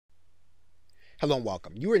Hello and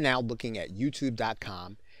welcome. You are now looking at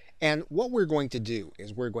YouTube.com, and what we're going to do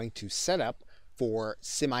is we're going to set up for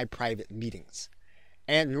semi-private meetings.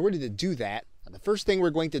 And in order to do that, the first thing we're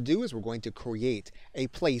going to do is we're going to create a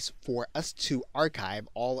place for us to archive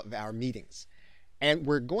all of our meetings. And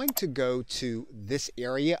we're going to go to this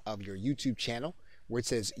area of your YouTube channel where it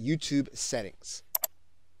says YouTube Settings.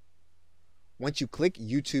 Once you click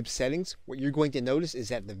YouTube Settings, what you're going to notice is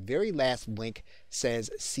that the very last link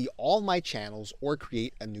says see all my channels or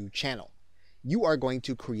create a new channel. You are going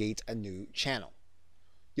to create a new channel.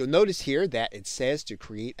 You'll notice here that it says to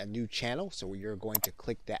create a new channel, so you're going to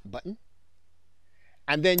click that button.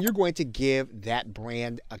 And then you're going to give that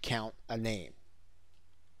brand account a name.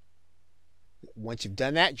 Once you've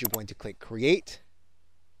done that, you're going to click Create.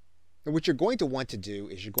 And what you're going to want to do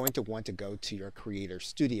is you're going to want to go to your Creator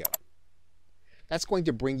Studio. That's going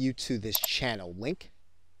to bring you to this channel link,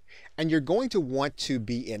 and you're going to want to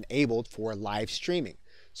be enabled for live streaming.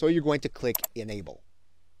 So you're going to click Enable.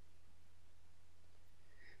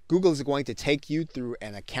 Google is going to take you through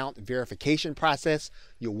an account verification process.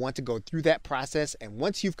 You'll want to go through that process, and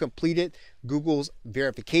once you've completed Google's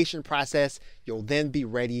verification process, you'll then be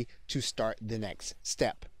ready to start the next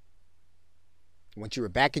step. Once you're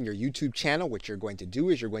back in your YouTube channel, what you're going to do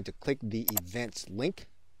is you're going to click the Events link.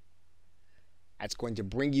 That's going to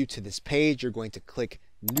bring you to this page. You're going to click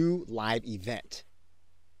New Live Event.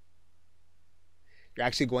 You're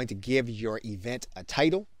actually going to give your event a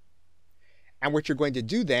title. And what you're going to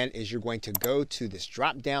do then is you're going to go to this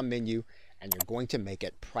drop-down menu and you're going to make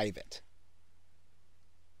it private.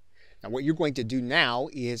 Now what you're going to do now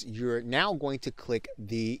is you're now going to click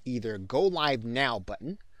the either Go Live Now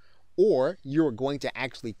button, or you're going to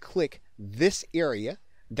actually click this area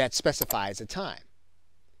that specifies a time.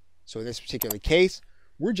 So in this particular case,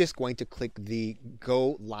 we're just going to click the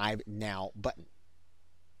Go Live Now button.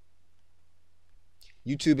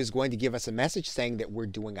 YouTube is going to give us a message saying that we're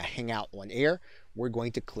doing a Hangout on Air. We're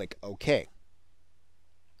going to click OK.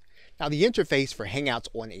 Now the interface for Hangouts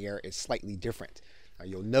on Air is slightly different. Now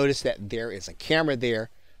you'll notice that there is a camera there.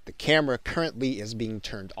 The camera currently is being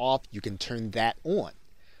turned off. You can turn that on.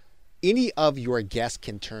 Any of your guests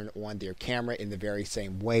can turn on their camera in the very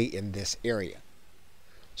same way in this area.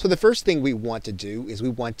 So the first thing we want to do is we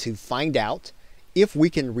want to find out if we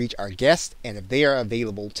can reach our guests and if they are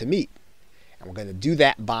available to meet. And we're going to do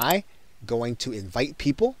that by going to Invite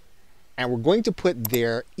People, and we're going to put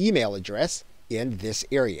their email address in this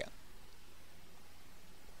area.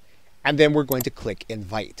 And then we're going to click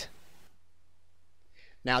Invite.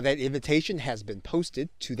 Now that invitation has been posted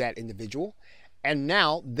to that individual, and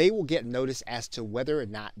now they will get notice as to whether or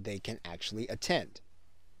not they can actually attend.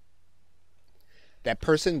 That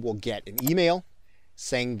person will get an email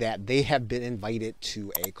saying that they have been invited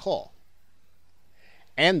to a call.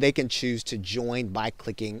 And they can choose to join by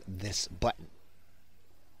clicking this button.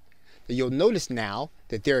 You'll notice now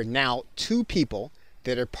that there are now 2 people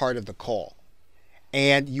that are part of the call.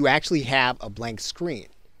 And you actually have a blank screen.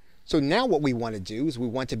 So now what we want to do is we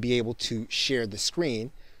want to be able to share the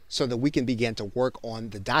screen so that we can begin to work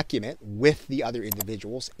on the document with the other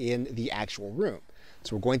individuals in the actual room.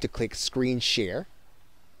 So we're going to click Screen Share.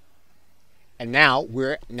 And now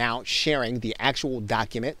we're sharing the actual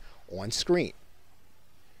document on screen.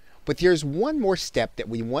 But there's one more step that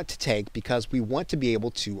we want to take because we want to be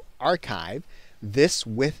able to archive this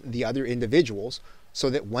with the other individuals so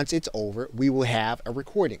that once it's over, we will have a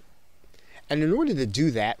recording. And in order to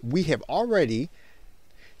do that, we have already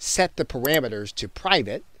set the parameters to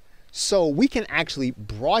private, so we can actually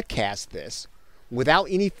broadcast this without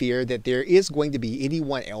any fear that there is going to be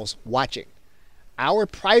anyone else watching. Our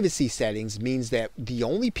privacy settings means that the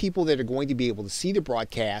only people that are going to be able to see the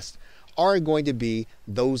broadcast are going to be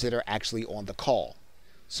those that are actually on the call.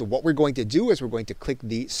 So what we're going to do is we're going to click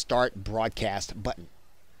the Start Broadcast button.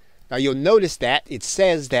 Now you'll notice that it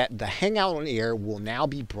says that the Hangout on Air will now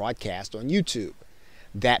be broadcast on YouTube.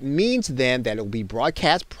 That means then that it will be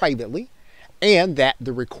broadcast privately and that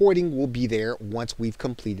the recording will be there once we've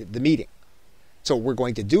completed the meeting. So what we're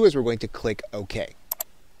going to do is we're going to click OK.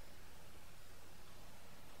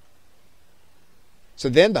 So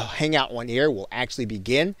then the Hangout on Air will actually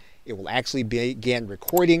begin. It will actually begin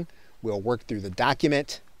recording. We'll work through the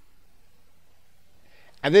document.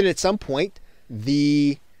 And then at some point,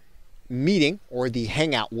 the meeting or the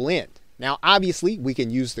Hangout will end. Now, obviously, we can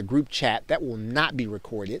use the group chat. That will not be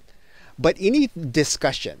recorded. But any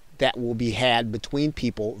discussion that will be had between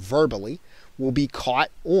people verbally will be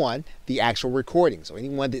caught on the actual recording. So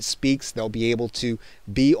anyone that speaks, they'll be able to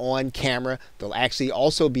be on camera. They'll actually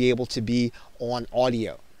also be able to be on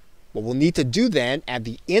audio. What we'll need to do then at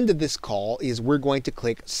the end of this call is we're going to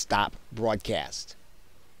click Stop Broadcast.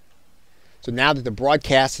 So now that the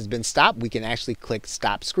broadcast has been stopped, we can actually click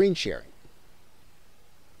Stop Screen Sharing.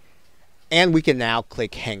 And we can now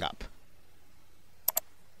click Hang Up.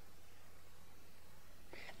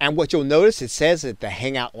 And what you'll notice, it says that the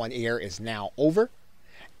Hangout on Air is now over,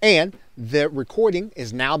 and the recording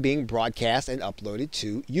is now being broadcast and uploaded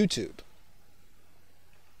to YouTube.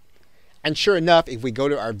 And sure enough, if we go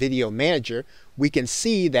to our video manager, we can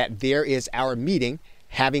see that there is our meeting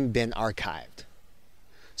having been archived.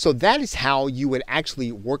 So that is how you would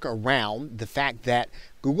actually work around the fact that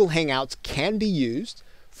Google Hangouts can be used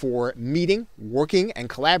for meeting, working, and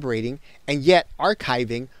collaborating, and yet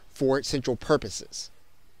archiving for central purposes.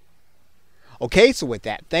 Okay, so with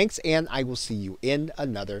that, thanks, and I will see you in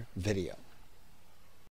another video.